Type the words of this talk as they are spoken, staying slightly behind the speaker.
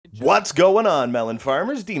What's going on, melon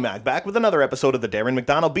farmers? DMac back with another episode of the Darren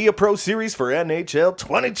McDonald Be a Pro series for NHL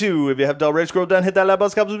 22. If you have already scrolled down, hit that like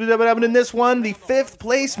button. In this one, the 5th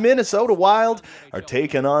place Minnesota Wild are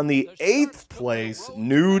taking on the 8th place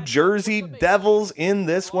New Jersey Devils in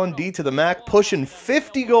this one. D to the Mac pushing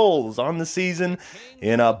 50 goals on the season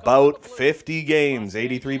in about 50 games.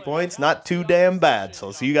 83 points, not too damn bad. So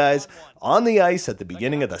I'll see you guys on the ice at the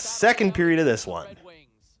beginning of the second period of this one.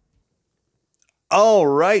 All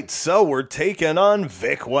right, so we're taking on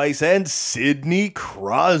Vic Weiss, and Sidney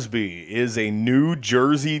Crosby is a New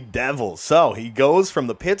Jersey Devil. So he goes from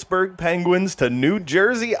the Pittsburgh Penguins to New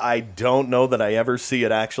Jersey. I don't know that I ever see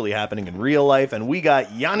it actually happening in real life. And we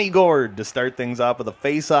got Yanni Gourde to start things off with a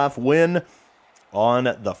face-off win on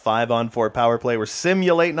the 5-on-4 power play. We're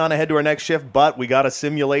simulating on ahead to our next shift, but we got a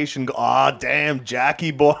simulation. Aw, damn,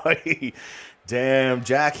 Jackie boy. Damn,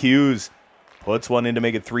 Jack Hughes puts one in to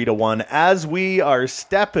make it 3-1 as we are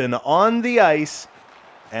stepping on the ice.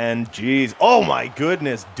 And geez, oh my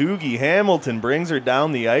goodness, Dougie Hamilton brings her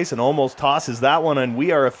down the ice and almost tosses that one, and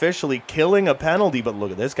we are officially killing a penalty. But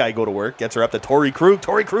look at this guy go to work, gets her up to Torrey Krug.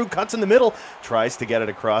 Torrey Krug cuts in the middle, tries to get it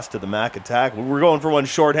across to the Mac attack. We're going for one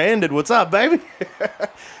shorthanded. What's up, baby?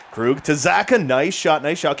 Krug to Zaka, nice shot,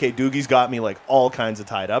 nice shot. Okay, Doogie's got me like all kinds of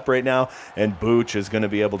tied up right now, and Booch is going to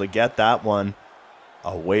be able to get that one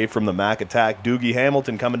away from the Mac attack. Dougie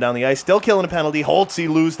Hamilton coming down the ice, still killing a penalty. Holtzy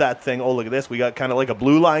lose that thing. Oh, look at this. We got kind of like a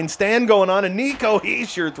blue line stand going on, and Nico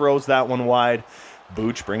Hischier throws that one wide.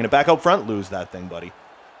 Booch bringing it back out front. Lose that thing, buddy.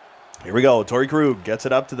 Here we go. Torrey Krug gets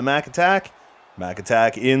it up to the Mac attack. Mac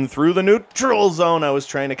attack in through the neutral zone. I was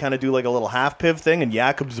trying to kind of do like a little half piv thing, and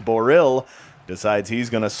Jakubs Boril decides he's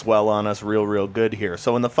going to swell on us real good here.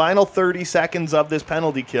 So in the final 30 seconds of this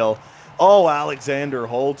penalty kill, oh, Alexander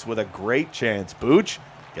Holtz with a great chance. Booch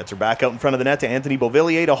gets her back out in front of the net to Anthony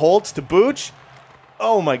Beauvillier, to Holtz, to Booch.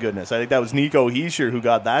 Oh, my goodness. I think that was Nico Hischier who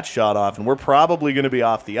got that shot off, and we're probably going to be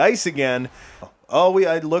off the ice again. Oh,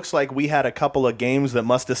 it looks like we had a couple of games that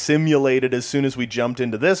must have simulated as soon as we jumped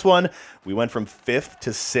into this one. We went from 5th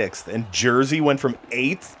to 6th, and Jersey went from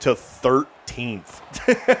 8th to 13th.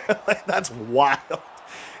 That's wild.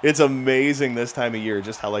 It's amazing this time of year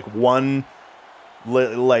just how, like, one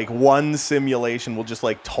simulation will just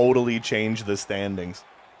like totally change the standings.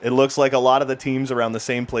 It looks like a lot of the teams around the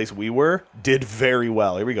same place we were did very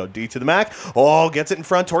well. Here we go. D to the Mac. Oh, gets it in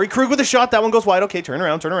front. Torrey Krug with a shot. That one goes wide. Okay, turn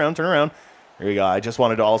around. Here we go. I just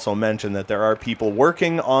wanted to also mention that there are people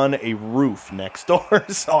working on a roof next door,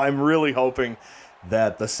 so I'm really hoping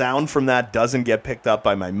that the sound from that doesn't get picked up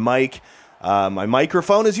by my mic. My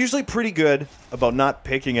microphone is usually pretty good about not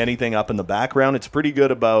picking anything up in the background. It's pretty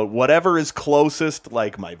good about whatever is closest,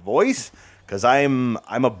 like my voice, because I'm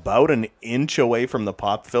about an inch away from the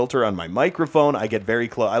pop filter on my microphone. I get very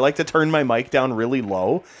close. I like to turn my mic down really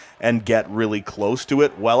low and get really close to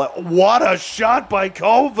it. Well, what a shot by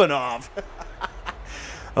Kovanov!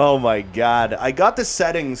 Oh my God. I got the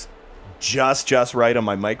settings just right on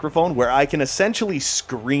my microphone where I can essentially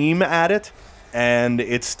scream at it and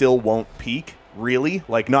it still won't peak, really.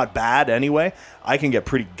 Like, not bad anyway. I can get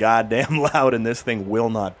pretty goddamn loud and this thing will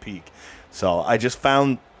not peak. So I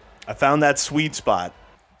found that sweet spot.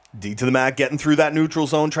 D to the Mac getting through that neutral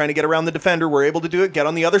zone, trying to get around the defender. We're able to do it. Get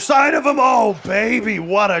on the other side of him. Oh, baby,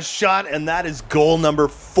 what a shot. And that is goal number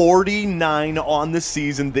 49 on the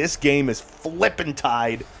season. This game is flipping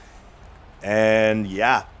tied. And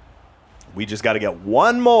yeah, we just got to get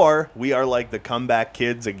one more. We are like the comeback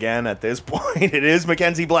kids again at this point. It is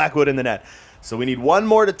Mackenzie Blackwood in the net. So we need one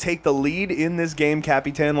more to take the lead in this game.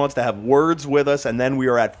 Capitan wants to have words with us, and then we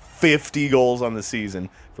are at 50 goals on the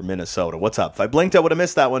season for Minnesota. What's up? If I blinked, I would have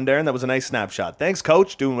missed that one, Darren. That was a nice snapshot. Thanks,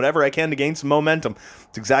 coach. Doing whatever I can to gain some momentum.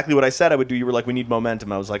 It's exactly what I said I would do. You were like, we need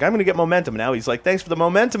momentum. I was like, I'm going to get momentum. Now he's like, thanks for the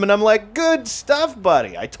momentum. And I'm like, good stuff,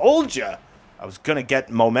 buddy. I told you I was going to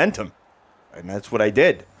get momentum. And that's what I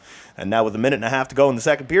did. And now with a minute and a half to go in the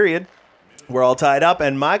second period, we're all tied up,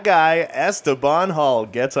 and my guy, Esteban Hull,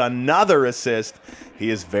 gets another assist. He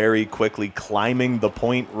is very quickly climbing the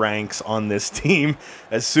point ranks on this team.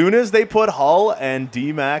 As soon as they put Hull and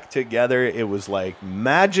DMac together, it was like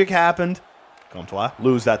magic happened. Comtois,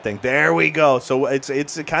 lose that thing. There we go. So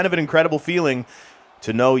it's kind of an incredible feeling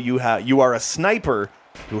to know you are a sniper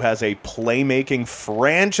who has a playmaking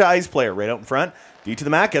franchise player right out in front. D to the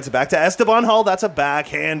Mac gets it back to Esteban Hull. That's a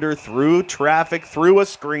backhander through traffic, through a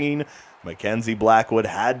screen. Mackenzie Blackwood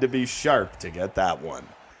had to be sharp to get that one.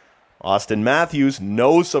 Austin Matthews,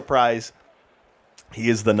 no surprise. He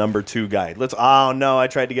is the number 2 guy. Oh, no, I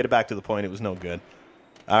tried to get it back to the point. It was no good.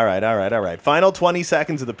 All right. Final 20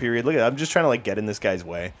 seconds of the period. Look at that. I'm just trying to, like, get in this guy's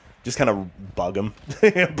way. Just kind of bug him.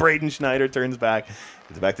 Braden Schneider turns back.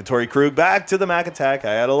 Gets it back to Torrey Krug. Back to the Mac attack.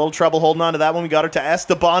 I had a little trouble holding on to that one. We got her to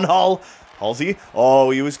Esteban Hull. Halsey. Oh,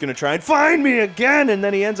 he was going to try and find me again. And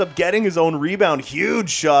then he ends up getting his own rebound. Huge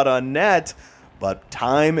shot on net. But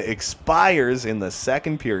time expires in the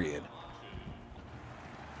second period.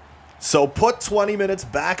 So put 20 minutes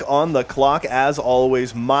back on the clock as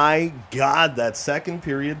always. My God, that second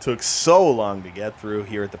period took so long to get through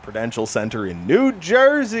here at the Prudential Center in New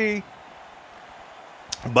Jersey.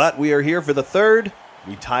 But we are here for the third.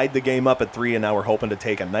 We tied the game up at 3, and now we're hoping to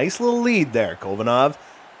take a nice little lead there. Kovanov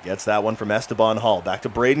gets that one from Esteban Hull. Back to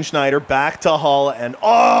Braden Schneider, back to Hull, and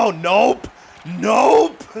oh, nope.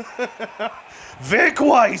 Nope. Vic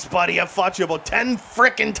Weiss, buddy, I've fought you about 10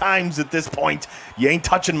 frickin' times at this point. You ain't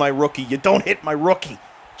touching my rookie. You don't hit my rookie.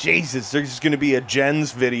 Jesus, there's going to be a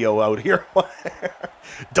Jens video out here.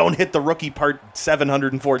 Don't hit the rookie part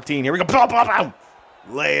 714. Here we go. Blah, blah, blah.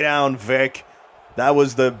 Lay down, Vic. That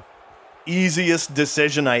was the easiest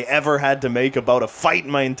decision I ever had to make about a fight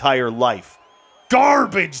in my entire life.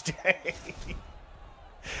 Garbage day.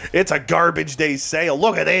 It's a garbage day sale.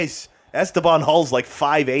 Look at this. Esteban Hull's like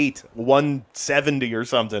 5'8", 170 or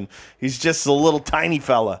something. He's just a little tiny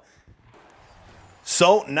fella.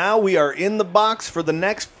 So now we are in the box for the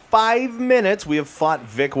next 5 minutes. We have fought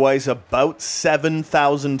Vic Weiss about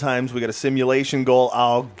 7,000 times. We got a simulation goal.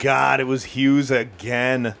 Oh, God, it was Hughes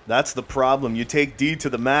again. That's the problem. You take D to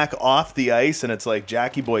the Mac off the ice, and it's like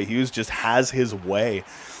Jackie Boy Hughes just has his way.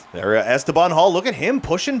 There, Esteban Hull, look at him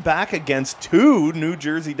pushing back against 2 New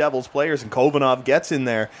Jersey Devils players, and Kovanov gets in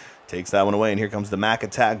there. Takes that one away, and here comes the Mac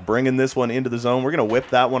attack, bringing this one into the zone. We're going to whip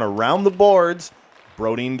that one around the boards.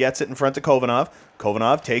 Brodin gets it in front of Kovanov.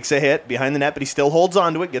 Kovanov takes a hit behind the net, but he still holds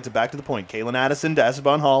on to it, gets it back to the point. Kalen Addison to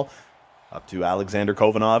Esteban Hull. Up to Alexander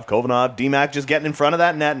Kovanov. Kovanov, DMac just getting in front of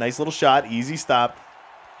that net. Nice little shot, easy stop.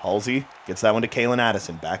 Halsey gets that one to Kalen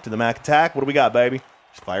Addison. Back to the Mac attack. What do we got, baby?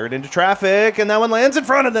 Just fire it into traffic, and that one lands in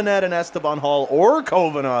front of the net, and Esteban Hull or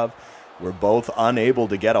Kovanov were both unable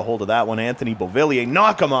to get a hold of that one. Anthony Beauvillier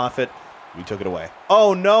knock him off it. We took it away.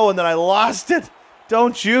 Oh, no, and then I lost it.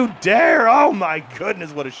 Don't you dare. Oh, my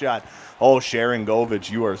goodness, what a shot. Oh, Sharon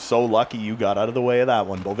Govich, you are so lucky you got out of the way of that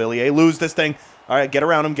one. Beauvillier, lose this thing. All right, get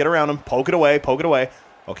around him, get around him. Poke it away, poke it away.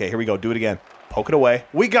 Okay, here we go. Do it again. Poke it away.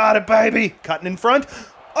 We got it, baby. Cutting in front.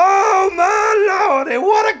 Oh, my Lordy,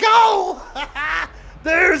 what a goal.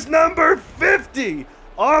 There's number 50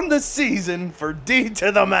 on the season for D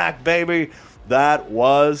to the Mac, baby. That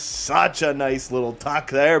was such a nice little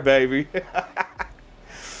tuck there, baby.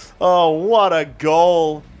 Oh, what a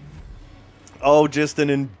goal. Oh, just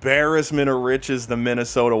an embarrassment of riches the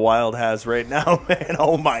Minnesota Wild has right now, man.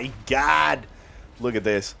 Oh, my God. Look at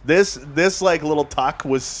this. This like little tuck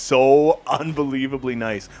was so unbelievably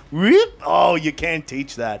nice. Whoop. Oh, you can't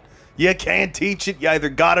teach that. You can't teach it. You either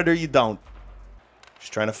got it or you don't.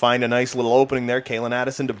 Just trying to find a nice little opening there. Kalen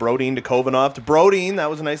Addison to Brodin to Kovanov to Brodin. That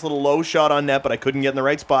was a nice little low shot on net, but I couldn't get in the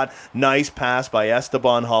right spot. Nice pass by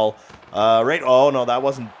Esteban Hull. Right. Oh, no, that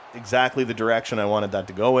wasn't exactly the direction I wanted that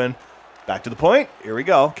to go in. Back to the point. Here we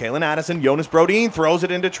go. Kalen Addison, Jonas Brodin throws it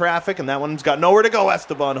into traffic, and that one's got nowhere to go.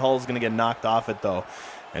 Esteban Hull's going to get knocked off it, though.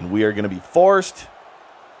 And we are going to be forced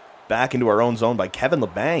back into our own zone by Kevin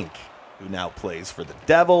LeBanc, who now plays for the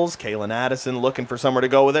Devils. Kalen Addison looking for somewhere to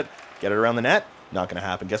go with it. Get it around the net. Not going to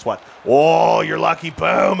happen. Guess what? Oh, you're lucky.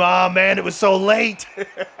 Boom. Oh, man, it was so late.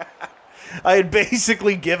 I had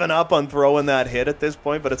basically given up on throwing that hit at this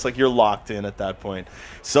point, but it's like you're locked in at that point.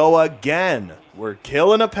 So, again, we're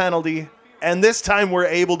killing a penalty, and this time we're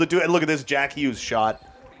able to do it. Look at this Jack Hughes shot.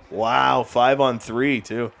 Wow, 5-on-3,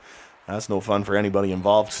 too. That's no fun for anybody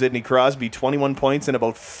involved. Sidney Crosby, 21 points in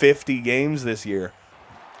about 50 games this year.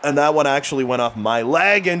 And that one actually went off my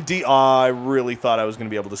leg, and I really thought I was going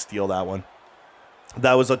to be able to steal that one.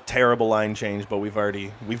 That was a terrible line change, but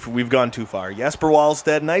we've gone too far. Jesper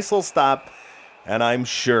Wallstedt, nice little stop, and I'm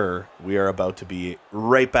sure we are about to be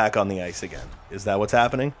right back on the ice again. Is that what's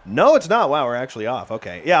happening? No, it's not. Wow, we're actually off.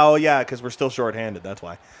 Okay. Yeah, oh yeah, because we're still shorthanded. That's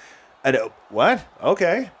why. What?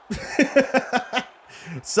 Okay.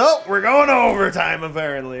 So, we're going to overtime,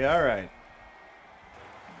 apparently. All right.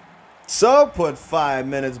 So, put 5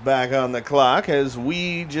 minutes back on the clock as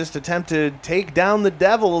we just attempt to take down the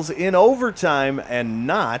Devils in overtime and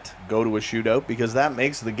not go to a shootout because that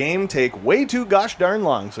makes the game take way too gosh darn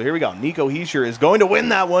long. So here we go. Nico Hischier is going to win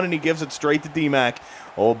that one, and he gives it straight to DMac.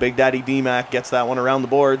 Oh, Big Daddy DMac gets that one around the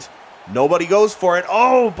boards. Nobody goes for it.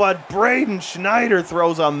 Oh, but Braden Schneider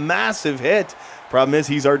throws a massive hit. Problem is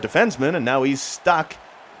he's our defenseman, and now he's stuck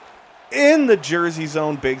in the Jersey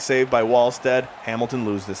zone. Big save by Wallstedt. Hamilton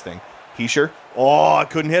lose this thing. Hischier. Oh, I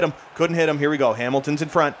couldn't hit him. Couldn't hit him. Here we go. Hamilton's in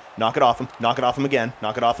front. Knock it off him. Knock it off him again.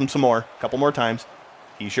 Knock it off him some more. A couple more times.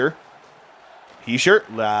 Heischer.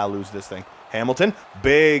 Lose this thing. Hamilton.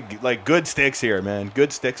 Big, like, good sticks here, man.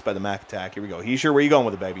 Good sticks by the Mac attack. Here we go. Heischer, where you going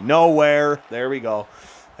with it, baby? Nowhere. There we go.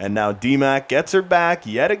 And now DMac gets her back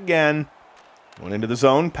yet again. Went into the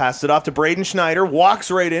zone. Passed it off to Braden Schneider.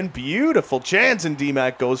 Walks right in. Beautiful chance. And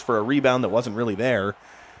DMac goes for a rebound that wasn't really there.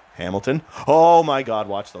 Hamilton. Oh, my God.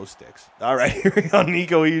 Watch those sticks. All right. Here we go.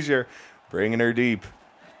 Nico Heischer bringing her deep.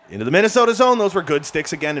 Into the Minnesota zone. Those were good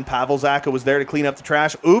sticks again. And Pavel Zacha was there to clean up the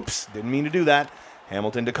trash. Oops. Didn't mean to do that.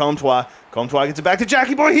 Hamilton to Comtois. Comtois gets it back to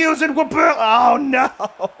Jackie Boy Hughes and oh no!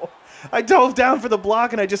 I dove down for the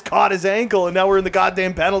block and I just caught his ankle and now we're in the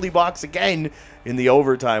goddamn penalty box again in the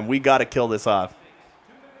overtime. We got to kill this off.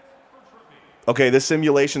 Okay, this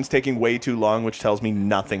simulation's taking way too long, which tells me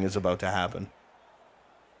nothing is about to happen.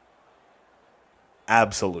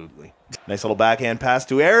 Absolutely. Nice little backhand pass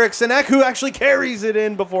to Eric Sinek, who actually carries it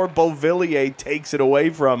in before Beauvillier takes it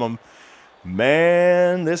away from him.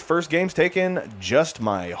 Man, this first game's taken just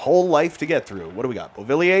my whole life to get through. What do we got?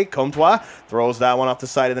 Beauvillier, Comtois, throws that one off the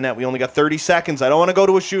side of the net. We only got 30 seconds. I don't want to go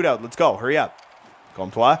to a shootout. Let's go. Hurry up.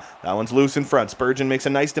 Comtois, that one's loose in front. Spurgeon makes a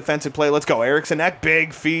nice defensive play. Let's go. Erickson, that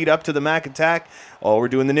big feed up to the Mac attack. Oh, we're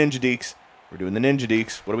doing the Ninja Deeks. We're doing the Ninja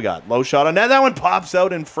Deeks. What do we got? Low shot on net. That one pops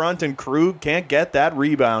out in front, and Krug can't get that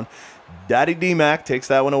rebound. Daddy DMac takes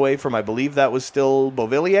that one away from, I believe that was still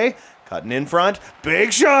Beauvillier. Cutting in front.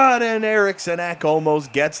 Big shot, and Erickson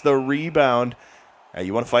almost gets the rebound. Hey,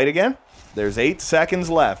 you want to fight again? There's 8 seconds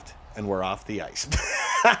left, and we're off the ice.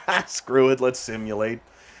 Screw it. Let's simulate.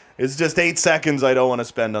 It's just 8 seconds I don't want to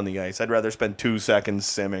spend on the ice. I'd rather spend 2 seconds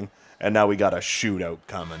simming. And now we got a shootout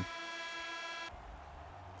coming.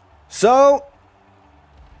 So,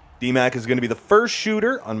 DMac is going to be the first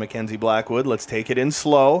shooter on Mackenzie Blackwood. Let's take it in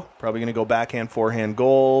slow. Probably going to go backhand, forehand,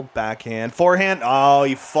 goal. Backhand, forehand. Oh,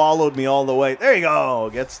 he followed me all the way. There you go.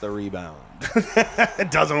 Gets the rebound.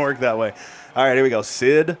 It doesn't work that way. All right, here we go.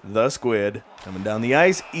 Sid the Squid coming down the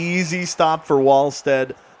ice. Easy stop for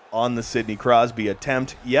Wallstead on the Sidney Crosby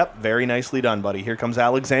attempt. Yep, very nicely done, buddy. Here comes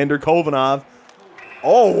Alexander Kovanov.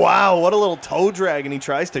 Oh, wow, what a little toe drag, and he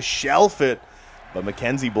tries to shelf it. But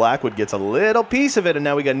Mackenzie Blackwood gets a little piece of it, and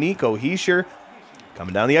now we got Nico Heischer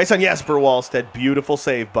coming down the ice on Jesper Wallstead. Beautiful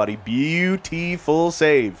save, buddy. Beautiful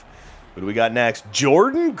save. What do we got next?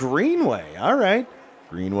 Jordan Greenway. All right.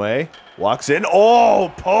 Greenway walks in.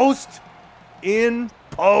 Oh, post in,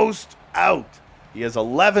 post out. He has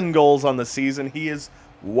 11 goals on the season. He is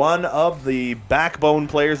one of the backbone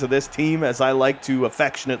players of this team, as I like to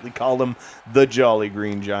affectionately call him, the Jolly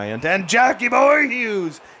Green Giant. And Jackie Boy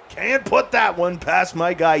Hughes can't put that one past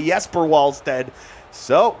my guy, Jesper Wallstead.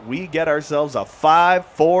 So we get ourselves a 5-4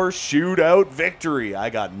 shootout victory.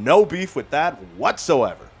 I got no beef with that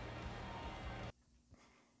whatsoever.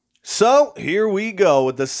 So here we go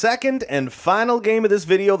with the second and final game of this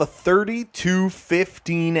video, the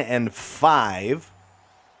 32-15-5.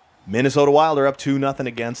 Minnesota Wild are up 2-0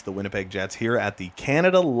 against the Winnipeg Jets here at the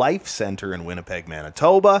Canada Life Center in Winnipeg,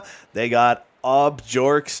 Manitoba. They got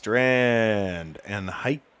Bjorkstrand and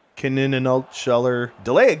Heikkinen and Altschuller.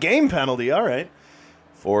 Delay a game penalty, all right,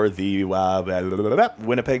 for the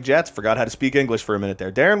Winnipeg Jets. Forgot how to speak English for a minute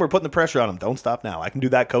there. Darren, we're putting the pressure on him. Don't stop now. I can do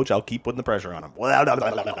that, coach. I'll keep putting the pressure on him.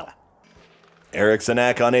 Eric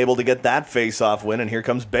Sinek unable to get that face-off win, and here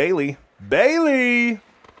comes Bailey. Bailey!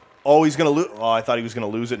 Oh, he's going to lose. Oh, I thought he was going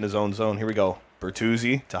to lose it in his own zone. Here we go.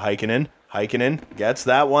 Bertuzzi to Heikkinen. Heikkinen gets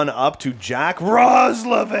that one up to Jack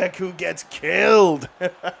Roslovic, who gets killed.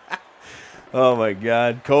 Oh, my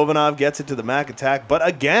God. Kovanov gets it to the Mac attack. But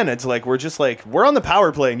again, it's like we're on the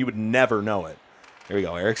power play, and you would never know it. Here we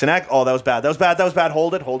go. Erickson. Oh, that was bad. That was bad. That was bad.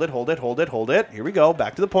 Hold it. Hold it. Hold it. Hold it. Hold it. Here we go.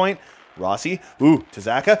 Back to the point. Rossi. Ooh, to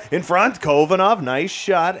Zacha. In front. Kovanov. Nice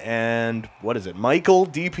shot. And what is it? Michael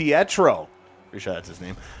DiPietro. Pretty sure that's his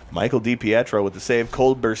name. Michael DiPietro with the save.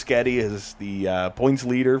 Cole Berschetti is the points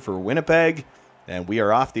leader for Winnipeg. And we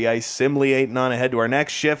are off the ice. Simulating on ahead to our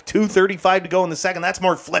next shift. 2:35 to go in the second. That's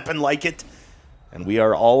more flipping like it. And we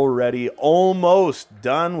are already almost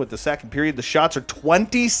done with the second period. The shots are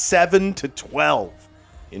 27-12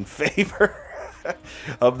 in favor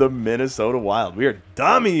of the Minnesota Wild. We are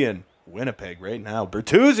dummying Winnipeg right now.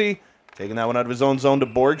 Bertuzzi taking that one out of his own zone to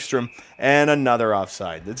Borgstrom. And another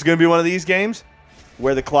offside. It's going to be one of these games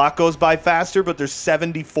where the clock goes by faster, but there's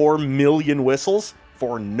 74 million whistles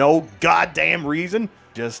for no goddamn reason.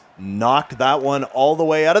 Just knocked that one all the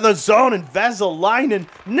way out of the zone, and Vesalainen,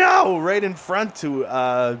 no, right in front to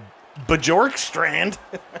Bjorkstrand.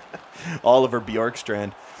 Oliver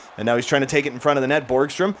Bjorkstrand. And now he's trying to take it in front of the net.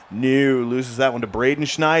 Borgstrom, no, loses that one to Braden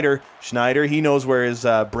Schneider. Schneider, he knows where his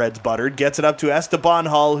bread's buttered. Gets it up to Esteban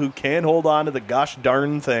Hull, who can't hold on to the gosh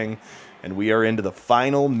darn thing. And we are into the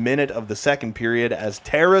final minute of the second period as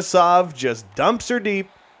Tarasov just dumps her deep.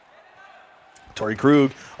 Torrey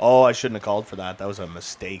Krug. Oh, I shouldn't have called for that. That was a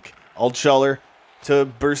mistake. Altschuller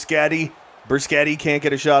to Berschetti. Berschetti can't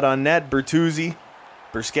get a shot on net. Bertuzzi.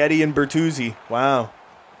 Berschetti and Bertuzzi. Wow.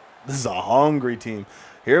 This is a hungry team.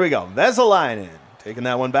 Here we go. Vesalainen taking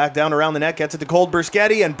that one back down around the net. Gets it to Cold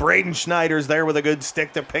Berschetti, and Braden Schneider's there with a good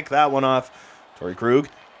stick to pick that one off. Torrey Krug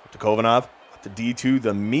up to Kovanov. Up to D2,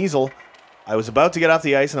 the Measle. I was about to get off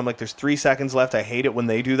the ice, and I'm like, there's 3 seconds left. I hate it when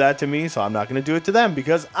they do that to me, so I'm not going to do it to them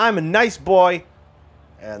because I'm a nice boy.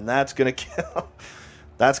 And that's going to kill...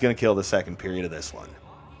 that's going to kill the second period of this one.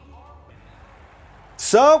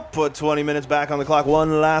 So, put 20 minutes back on the clock.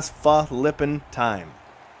 One last flippin' time.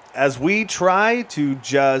 As we try to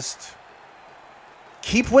just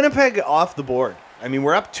keep Winnipeg off the board. I mean,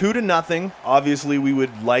 we're up 2-0. Obviously, we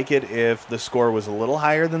would like it if the score was a little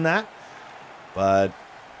higher than that. But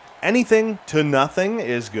anything to nothing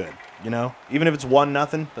is good, you know? Even if it's 1-0,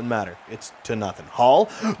 doesn't matter. It's to nothing. Hull,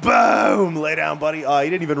 boom! Lay down, buddy. Oh, he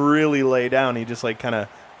didn't even really lay down. He just, like, kind of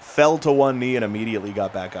fell to one knee and immediately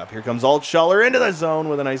got back up. Here comes Altschuller into the zone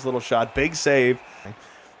with a nice little shot. Big save.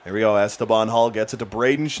 There we go. Esteban Hull gets it to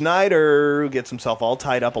Braden Schneider, who gets himself all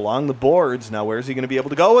tied up along the boards. Now, where's he going to be able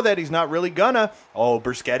to go with it? He's not really gonna. Oh,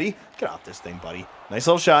 Berschetti, get off this thing, buddy. Nice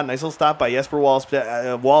little shot. Nice little stop by Jesper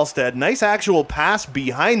Wallstead. Nice actual pass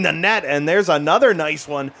behind the net, and there's another nice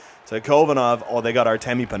one to Kovanov. Oh, they got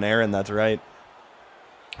Artemi Panarin. That's right.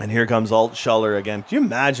 And here comes Altschuller again. Can you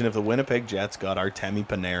imagine if the Winnipeg Jets got Artemi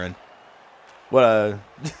Panarin? What a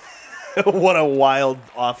what a wild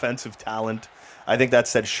offensive talent. I think that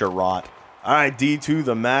said Sherratt. All right, D2,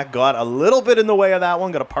 the Mac got a little bit in the way of that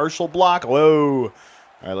one. Got a partial block. Whoa.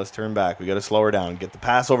 All right, let's turn back. We got to slow her down. Get the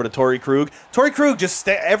pass over to Torrey Krug. Torrey Krug just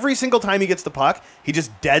every single time he gets the puck, he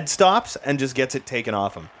just dead stops and just gets it taken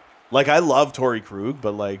off him. Like, I love Torrey Krug,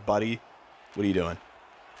 but, like, buddy, what are you doing?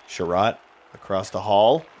 Sherratt across to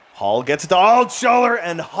Hull. Hull gets it to Altschuller,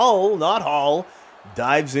 and Hull, not Hall,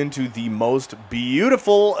 dives into the most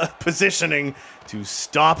beautiful positioning to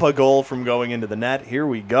stop a goal from going into the net. Here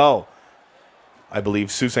we go. I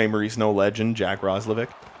believe Sault Ste. Maurice no legend, Jack Roslovic.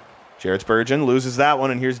 Jared Spurgeon loses that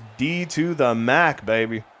one, and here's D2 the Mac,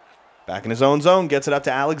 baby. Back in his own zone, gets it up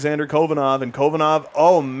to Alexander Kovanov, and Kovanov,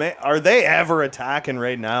 oh man, are they ever attacking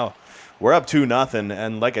right now? We're up 2-0,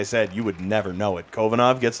 and like I said, you would never know it.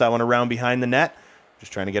 Kovanov gets that one around behind the net.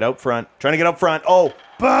 Just trying to get out front. Trying to get up front. Oh,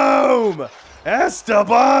 boom!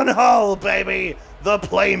 Esteban Hull, baby! The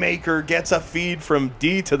playmaker gets a feed from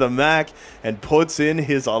D to the Mac and puts in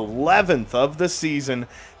his 11th of the season.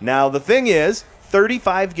 Now, the thing is,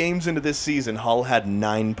 35 games into this season, Hull had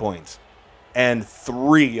 9 points. And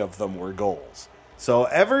 3 of them were goals. So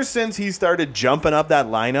ever since he started jumping up that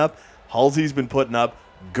lineup, Halsey's been putting up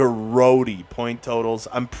grody point totals.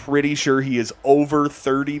 I'm pretty sure he is over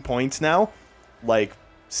 30 points now, like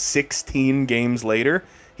 16 games later.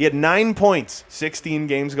 He had 9 points 16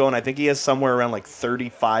 games ago, and I think he has somewhere around like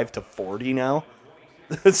 35 to 40 now.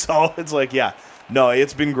 So it's like, yeah, no,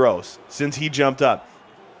 it's been gross since he jumped up.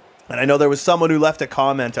 And I know there was someone who left a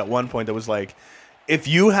comment at one point that was like, if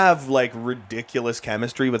you have like ridiculous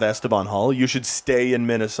chemistry with Esteban Hull, you should stay in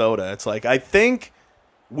Minnesota. It's like, I think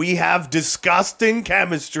we have disgusting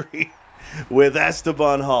chemistry with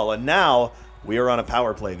Esteban Hull. And now we are on a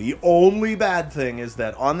power play. The only bad thing is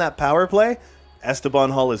that on that power play,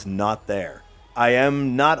 Esteban Hull is not there. I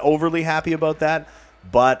am not overly happy about that,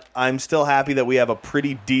 but I'm still happy that we have a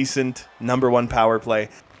pretty decent #1 power play.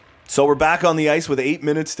 So we're back on the ice with 8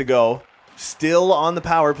 minutes to go. Still on the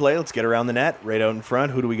power play. Let's get around the net. Right out in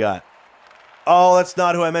front. Who do we got? Oh, that's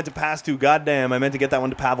not who I meant to pass to. Goddamn. I meant to get that one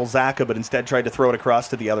to Pavel Zacha, but instead tried to throw it across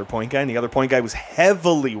to the other point guy, and the other point guy was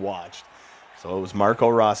heavily watched. So it was Marco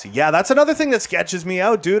Rossi. Yeah, that's another thing that sketches me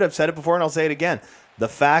out, dude. I've said it before, and I'll say it again. The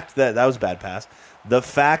fact that... That was a bad pass. The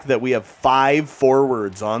fact that we have 5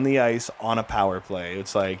 forwards on the ice on a power play.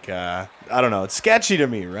 It's like, I don't know. It's sketchy to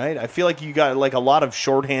me, right? I feel like you got like a lot of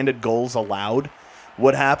shorthanded goals allowed.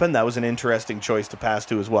 What happened? That was an interesting choice to pass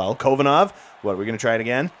to as well. Kovanov, what, we're going to try it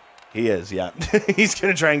again? He is, yeah. He's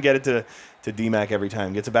going to try and get it to DMac every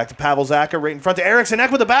time. Gets it back to Pavel Zacha right in front to Eriksson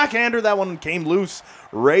Ek with a backhander. That one came loose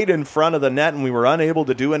right in front of the net, and we were unable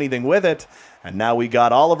to do anything with it. And now we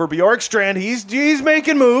got Oliver Bjorkstrand. He's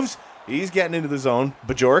making moves. He's getting into the zone.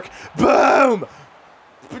 Bjork. Boom!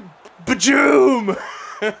 Bajoom!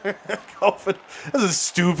 That's the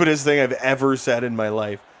stupidest thing I've ever said in my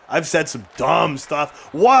life. I've said some dumb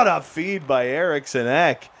stuff. What a feed by Eriksson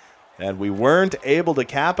Ek. And we weren't able to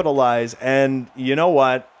capitalize. And you know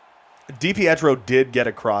what? DiPietro did get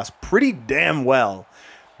across pretty damn well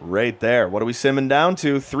right there. What are we simming down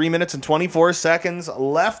to? 3 minutes and 24 seconds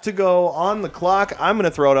left to go on the clock. I'm going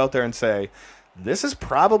to throw it out there and say this is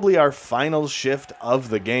probably our final shift of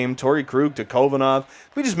the game. Torrey Krug to Kovanov.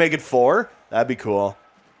 Can we just make it 4? That'd be cool.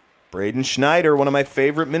 Braden Schneider, one of my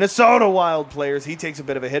favorite Minnesota Wild players. He takes a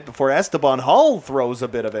bit of a hit before Esteban Hull throws a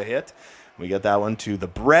bit of a hit. We get that one to the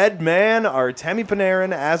bread man, Artemi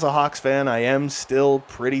Panarin. As a Hawks fan, I am still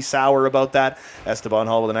pretty sour about that. Esteban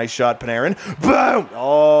Hull with a nice shot. Panarin, boom!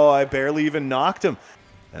 Oh, I barely even knocked him.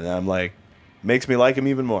 And I'm like, makes me like him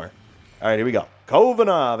even more. All right, here we go.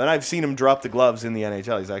 Kovanov, and I've seen him drop the gloves in the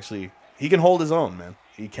NHL. He can hold his own, man.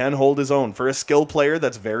 He can hold his own. For a skill player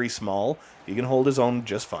that's very small, he can hold his own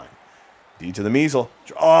just fine. D to the measle.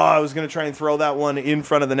 Oh, I was going to try and throw that one in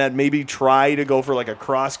front of the net. Maybe try to go for like a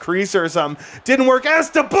cross creaser or something. Didn't work.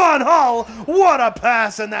 Esteban Hull. What a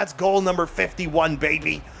pass. And that's goal number 51,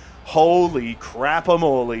 baby. Holy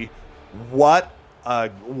crap-a-moly. What a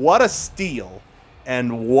steal.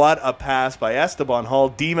 And what a pass by Esteban Hull.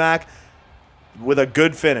 DMac with a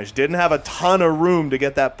good finish. Didn't have a ton of room to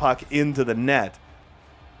get that puck into the net.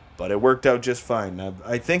 But it worked out just fine. Now,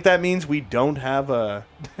 I think that means we don't have a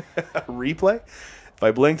replay. If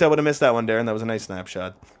I blinked, I would have missed that one, Darren. That was a nice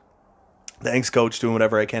snapshot. Thanks, coach. Doing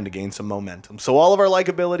whatever I can to gain some momentum. So all of our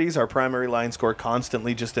likabilities, our primary line score,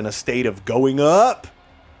 constantly just in a state of going up.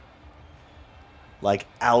 Like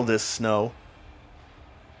Aldous Snow.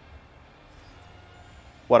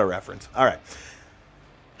 What a reference. All right.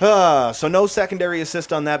 So no secondary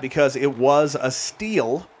assist on that because it was a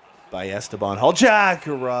steal by Esteban Hull. Jack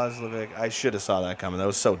Roslovic. I should have saw that coming. That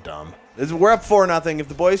was so dumb. We're up 4-0. If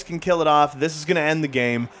the boys can kill it off, this is going to end the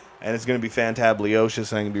game, and it's going to be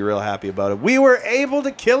fantablicious, and I'm going to be real happy about it. We were able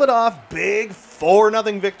to kill it off. Big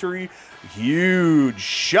 4-0 victory. Huge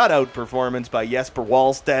shutout performance by Jesper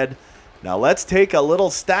Wallstedt. Now let's take a little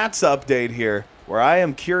stats update here, where I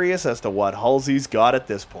am curious as to what Halsey's got at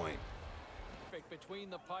this point.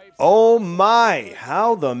 Oh my,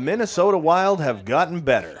 how the Minnesota Wild have gotten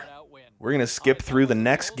better. We're going to skip through the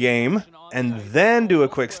next game and then do a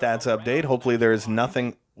quick stats update. Hopefully there's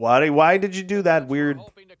nothing. Why did you do that weird,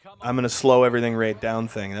 I'm going to slow everything right down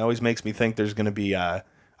thing? It always makes me think there's going to be a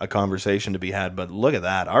conversation to be had. But look at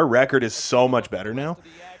that. Our record is so much better now.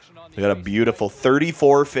 We got a beautiful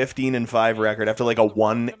 34-15-5 record after like a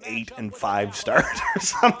 1-8-5 start or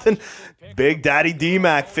something. Big Daddy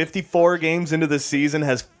DMac, 54 games into the season,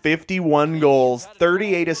 has 51 goals,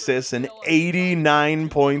 38 assists, and 89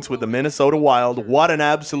 points with the Minnesota Wild. What an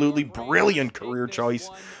absolutely brilliant career choice.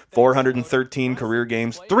 413 career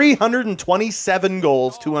games, 327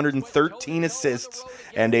 goals, 213 assists,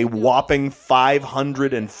 and a whopping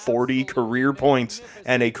 540 career points,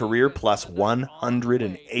 and a career plus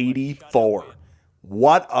 184.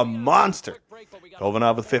 What a monster.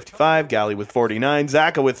 Kovanov with 55, Galley with 49,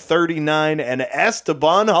 Zaka with 39, and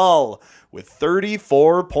Esteban Hull with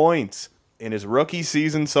 34 points in his rookie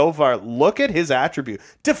season so far. Look at his attribute.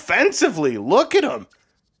 Defensively, look at him.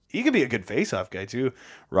 He could be a good face-off guy, too.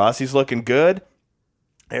 Rossi's looking good.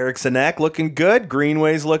 Eric Sinek looking good.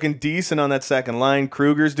 Greenway's looking decent on that second line.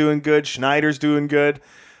 Kruger's doing good. Schneider's doing good.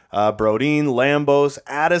 Brodin, Lambos,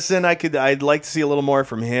 Addison, I'd like to see a little more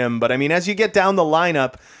from him. But, I mean, as you get down the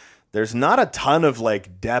lineup, there's not a ton of,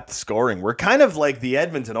 like, depth scoring. We're kind of like the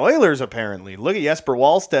Edmonton Oilers, apparently. Look at Jesper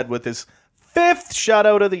Wallstedt with his 5th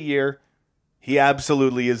shutout of the year. He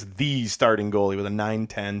absolutely is the starting goalie with a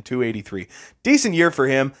 910, 283. Decent year for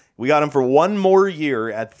him. We got him for one more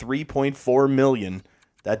year at $3.4 million.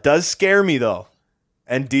 That does scare me, though.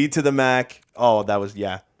 And D to the Mac. Oh, that was,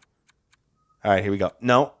 yeah. All right, here we go.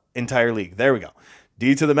 No, entire league. There we go.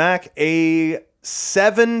 D to the Mac, a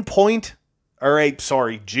 7-point, or a,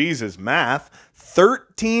 sorry, Jesus, math,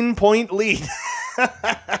 13-point lead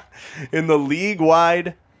in the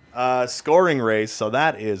league-wide scoring race, so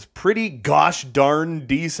that is pretty gosh darn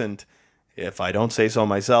decent, if I don't say so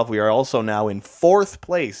myself. We are also now in 4th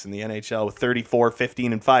place in the NHL with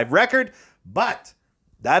 34-15-5 record, but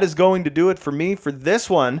that is going to do it for me for this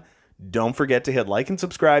one. Don't forget to hit like and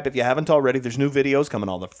subscribe if you haven't already. There's new videos coming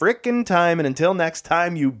all the frickin' time, and until next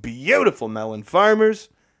time, you beautiful melon farmers,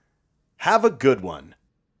 have a good one.